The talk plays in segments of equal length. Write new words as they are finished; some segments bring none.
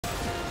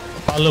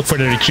I'll look for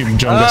the retrieve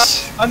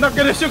Jongas. I'm not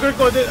gonna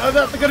sugarcoat it. I'm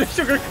not gonna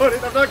sugarcoat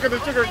it. I'm not gonna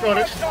sugarcoat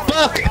it.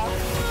 Fuck!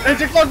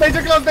 Danger close,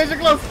 danger close, danger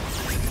close.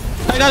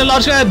 I got a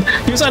launch pad!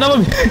 You son of a...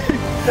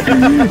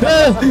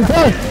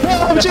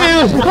 I'm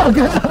chill!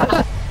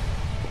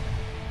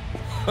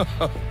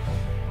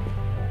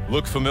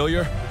 Look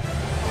familiar?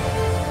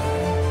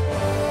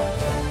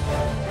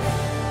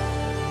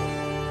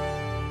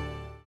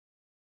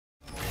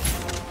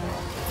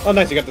 Oh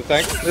nice, you got the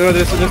tank.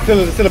 There's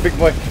still a big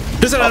boy.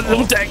 There's another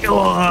little tank!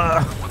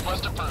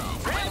 Request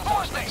approved.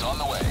 Reinforcements on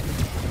the way.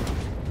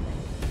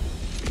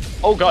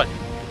 Oh god.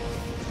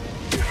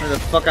 Where the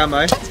fuck am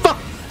I?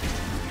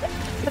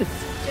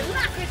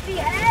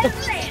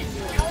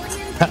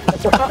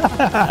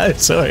 I'm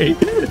sorry.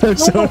 I'm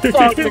sorry.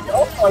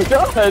 Oh my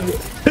god.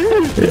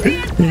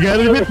 You got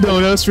a bit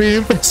though, that was pretty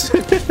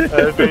impressive.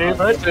 Pretty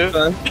impressive.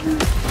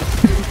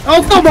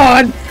 Oh come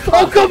on!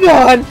 Oh come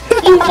on!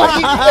 You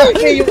fucking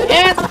okay, you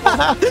ass!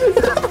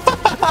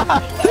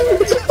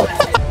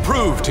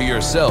 Prove to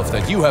yourself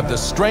that you have the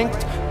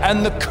strength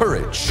and the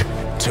courage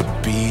to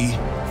be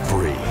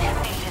free.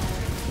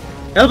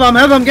 Help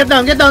him, get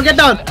down, get down, get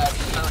down!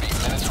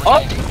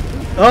 Oh!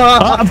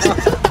 Oh.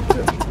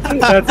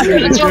 That's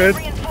really good.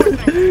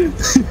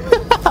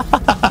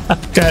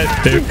 God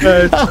damn.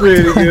 That's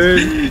pretty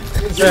good.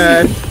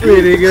 That's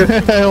pretty good.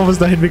 I almost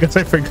died because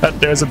I forgot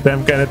there was a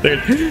damn kind of third.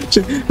 No.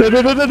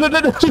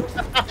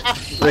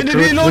 I need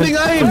reloading,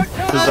 I'm!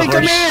 Ay,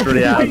 come here!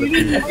 I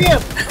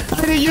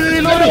need you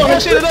reloading! Oh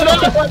shit, no!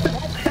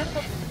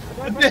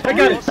 I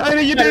got it. I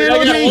need you to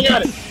reload me! I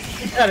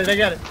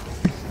got it.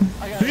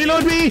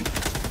 Reload me!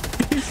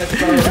 That's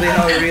probably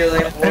how real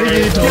life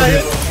works.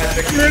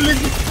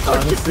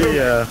 Honestly,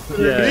 yeah.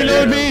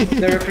 Reload me!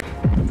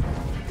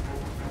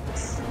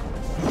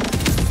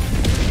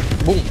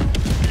 Boom.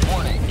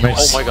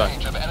 Nice. Oh my god.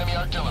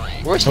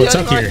 Where's Oh, the it's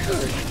up here.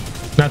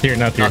 Not here.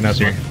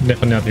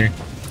 Definitely not here.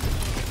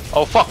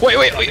 Oh fuck,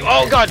 wait.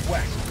 Oh god.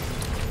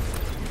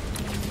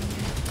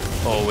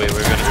 Oh wait,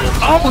 we're gonna do it.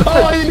 Oh,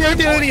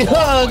 artillery!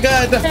 Oh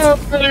god!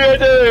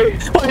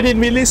 Why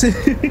didn't we listen?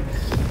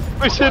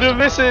 We should have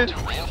listened.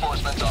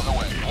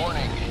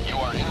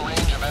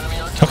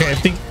 Okay, I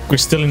think we're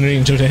still in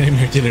range of the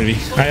enemy artillery.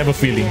 I have a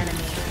feeling.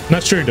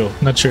 Not sure though.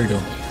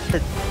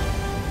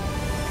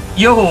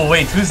 Yo,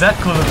 wait, who's that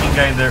cool looking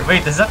guy there?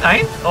 Wait, is that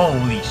Ein?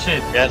 Holy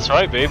shit. Yeah, that's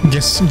right, babe.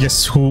 Guess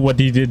what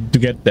he did to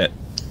get that?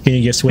 Can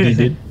you guess what he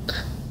did?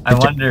 I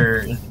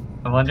wonder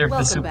if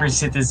the super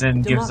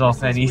citizen gives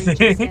off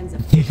anything.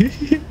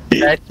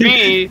 That's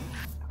me.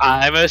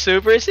 I'm a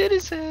super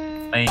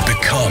citizen.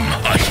 Become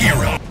a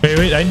hero.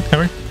 Wait, Ein,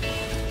 hammer.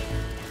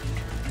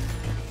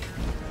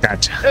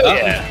 Gotcha. Oh,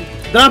 yeah.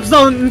 Drop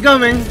zone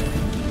incoming.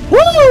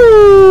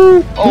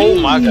 Woo! Oh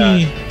my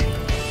god.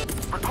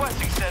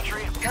 Requesting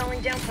sentry.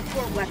 Calling down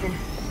support weapon.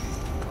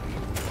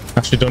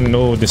 Actually, don't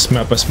know this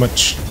map as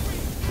much.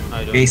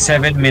 Okay,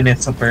 7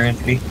 minutes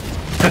apparently.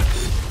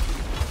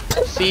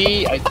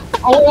 See,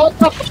 oh, what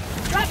the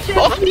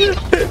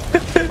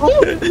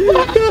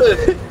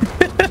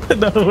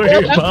Don't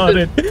worry about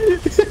it.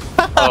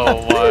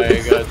 Oh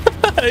my god.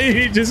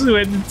 He just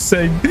went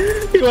inside.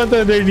 He went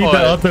underneath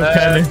the auto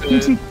cannon.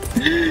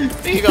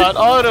 He got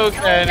auto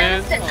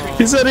cannon. Oh.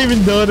 It's not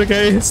even the auto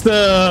cannon, it's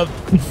the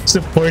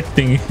support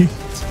thing.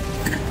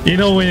 You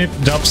know when it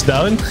drops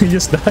down, he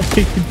just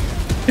died.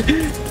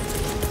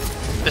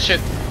 The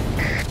shit.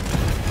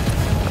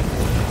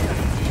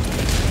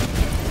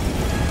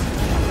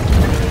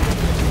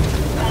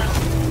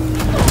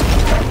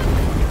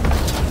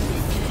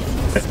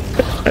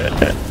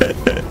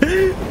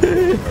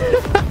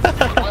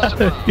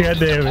 God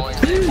damn it.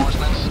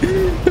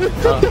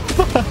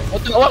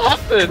 What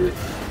happened?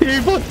 He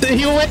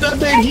went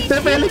underneath the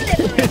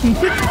pelican.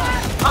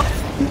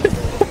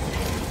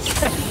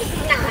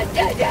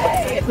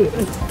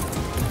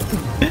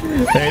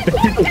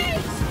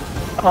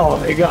 Oh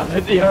my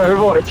god, your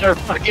voice are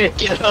fucking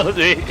killing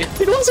me.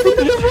 It wasn't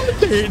even the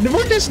mortar. The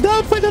mortar's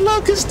down for the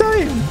longest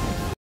time.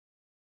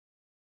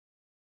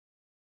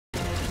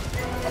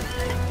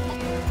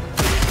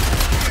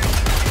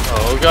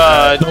 Oh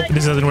god. Nope,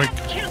 this doesn't work.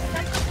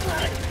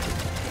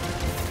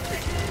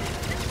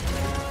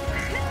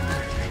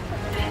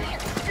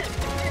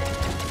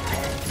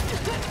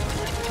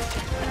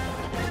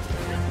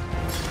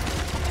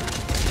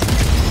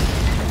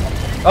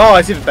 Oh,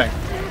 I see the tank.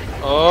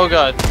 Oh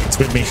god. It's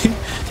with me.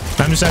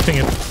 I'm just acting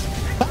it.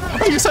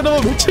 Ah, you son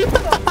of a bitch.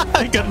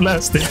 I got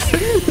blasted.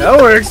 That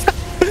works.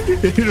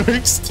 It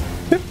works.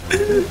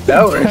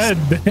 That works. God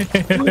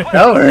damn.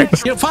 That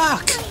works. Yo,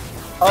 fuck!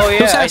 Oh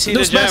yeah, I see the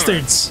those jammer.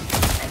 bastards.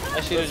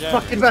 I see the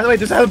jammer. Fucking bad. Wait,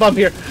 there's a hell bomb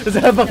here. There's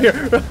a hell bomb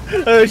here.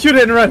 Shoot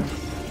it and run.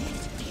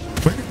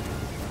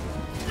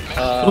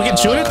 We can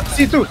shoot it?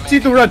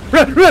 C2, run.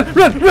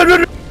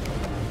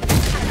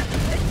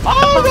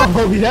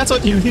 Oh, that's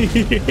what you need.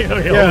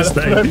 Almost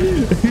died.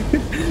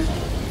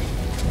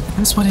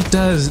 That's what it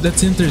does.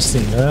 That's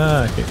interesting.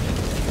 Ah, okay.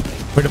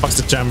 Where the fuck's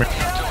the jammer?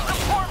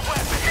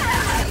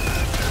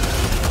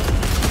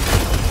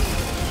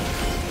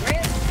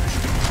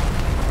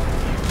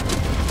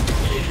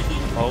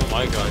 Oh my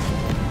my god.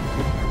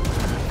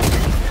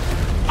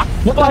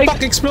 What the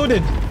fuck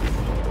exploded?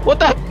 What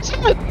the?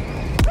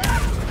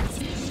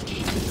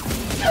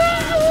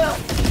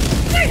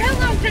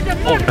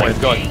 Oh my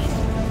god.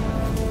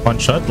 One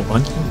shot,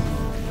 one.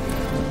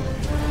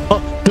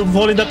 Oh, don't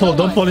fall in that hole,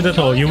 don't fall in that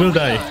hole, you will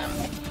die.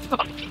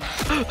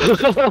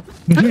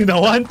 The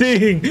one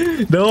thing!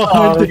 The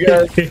one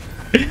thing!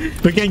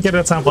 We can't get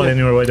that sample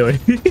anymore, by the way.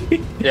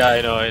 Yeah,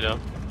 I know.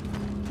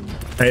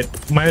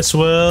 Right, might as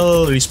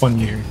well respawn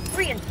here.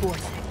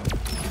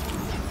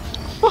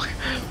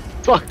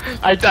 Fuck!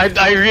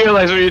 I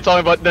realized when you were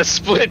talking about the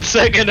split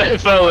second. I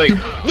felt like,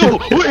 no,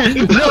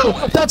 wait,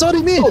 no. That's what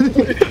I mean.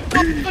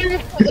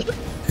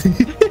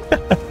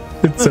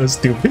 It's so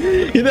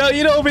stupid. You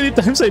know how many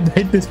times I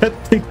died to that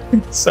thing?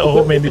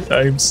 So many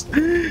times.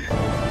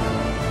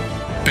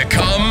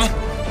 Become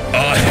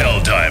a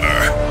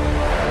Helldiver.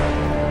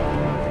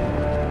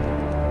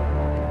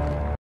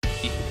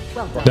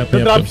 The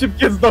dropship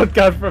kids don't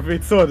count from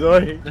it, so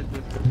annoying.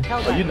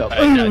 Oh, you know.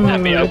 Dap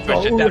me up,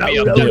 Christian. Dap me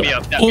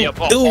up.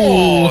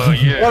 Oh,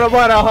 yeah. What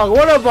about a hug?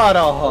 What about a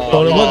hug?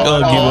 What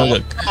about a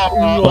hug?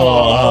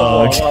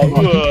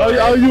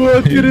 Are you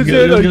a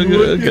citizen?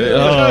 Okay.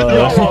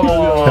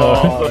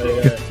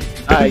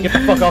 Alright, get the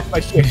fuck off my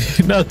ship.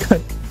 No,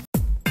 God.